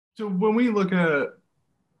So when we look at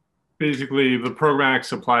basically the programmatic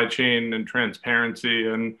supply chain and transparency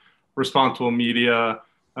and responsible media,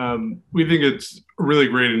 we think it's a really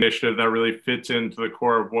great initiative that really fits into the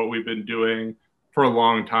core of what we've been doing for a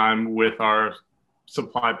long time with our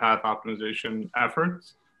supply path optimization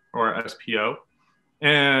efforts, or SPO.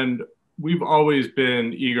 And we've always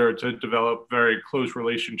been eager to develop very close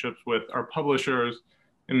relationships with our publishers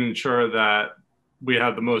and ensure that we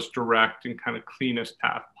have the most direct and kind of cleanest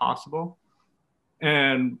path possible.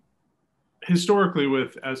 And historically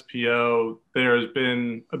with SPO, there's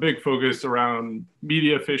been a big focus around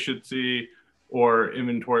media efficiency or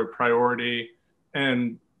inventory priority.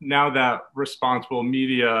 And now that responsible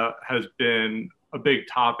media has been a big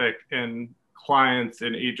topic, and clients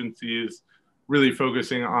and agencies really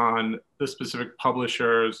focusing on the specific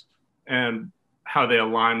publishers and how they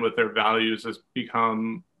align with their values has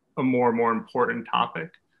become a more and more important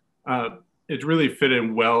topic. It's really fit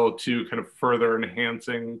in well to kind of further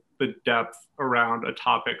enhancing the depth around a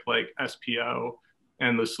topic like SPO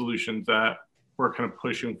and the solutions that we're kind of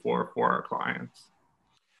pushing for our clients.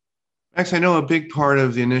 Max, I know a big part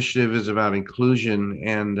of the initiative is about inclusion,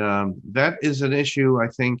 and that is an issue, I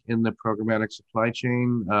think, in the programmatic supply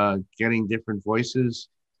chain, getting different voices,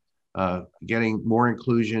 getting more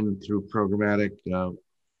inclusion through programmatic.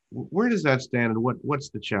 Where does that stand, and what's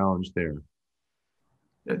the challenge there?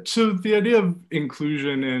 So the idea of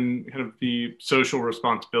inclusion and kind of the social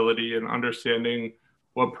responsibility and understanding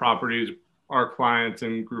what properties our clients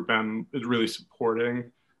and GroupM is really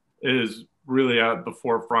supporting is really at the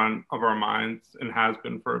forefront of our minds and has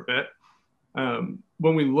been for a bit.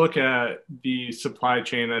 When we look at the supply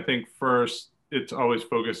chain, I think first it's always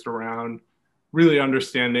focused around really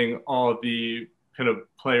understanding all the kind of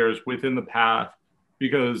players within the path,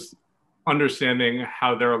 because understanding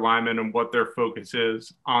how their alignment and what their focus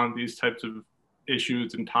is on these types of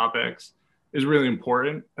issues and topics is really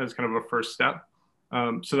important as kind of a first step.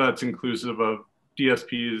 So that's inclusive of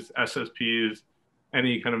DSPs, SSPs,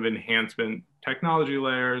 any kind of enhancement technology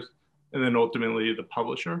layers, and then ultimately the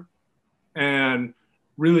publisher. And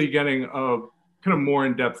really getting a kind of more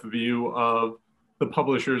in-depth view of the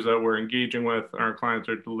publishers that we're engaging with and our clients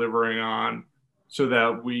are delivering on, so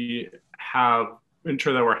that we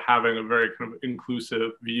ensure that we're having a very kind of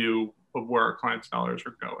inclusive view of where our clients' dollars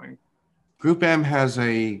are going. GroupM has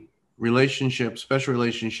special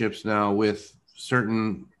relationships now with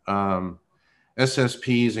certain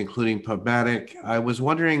SSPs, including PubMatic. I was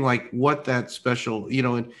wondering, what that special,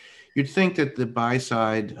 you'd think that the buy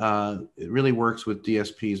side it really works with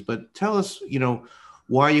DSPs, but tell us,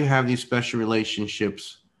 why you have these special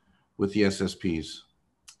relationships with the SSPs.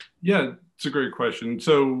 Yeah, it's a great question.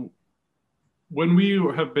 So when we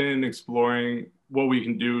have been exploring what we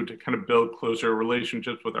can do to kind of build closer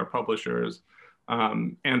relationships with our publishers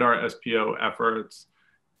and our SPO efforts,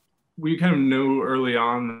 we kind of knew early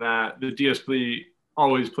on that the DSP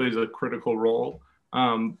always plays a critical role,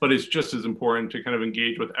 but it's just as important to kind of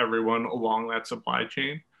engage with everyone along that supply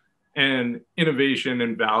chain. And innovation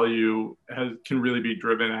and value can really be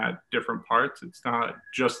driven at different parts. It's not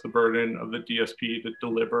just the burden of the DSP to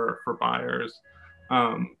deliver for buyers,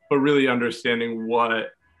 but really understanding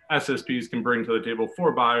what SSPs can bring to the table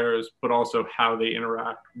for buyers, but also how they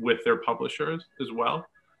interact with their publishers as well,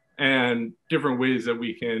 and different ways that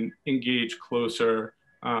we can engage closer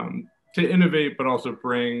to innovate, but also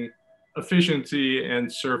bring efficiency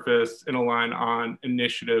and surface and align on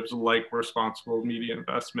initiatives like responsible media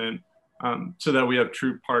investment, so that we have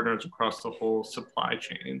true partners across the whole supply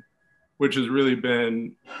chain, which has really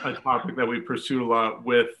been a topic that we pursued a lot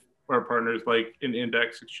with our partners like an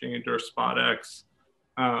Index Exchange or SpotX,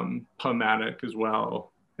 PubMatic as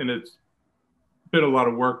well. And it's been a lot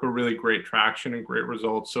of work, but really great traction and great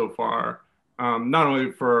results so far, not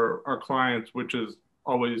only for our clients, which is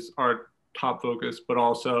always our top focus, but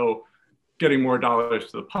also getting more dollars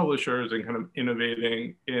to the publishers and kind of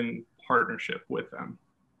innovating in partnership with them.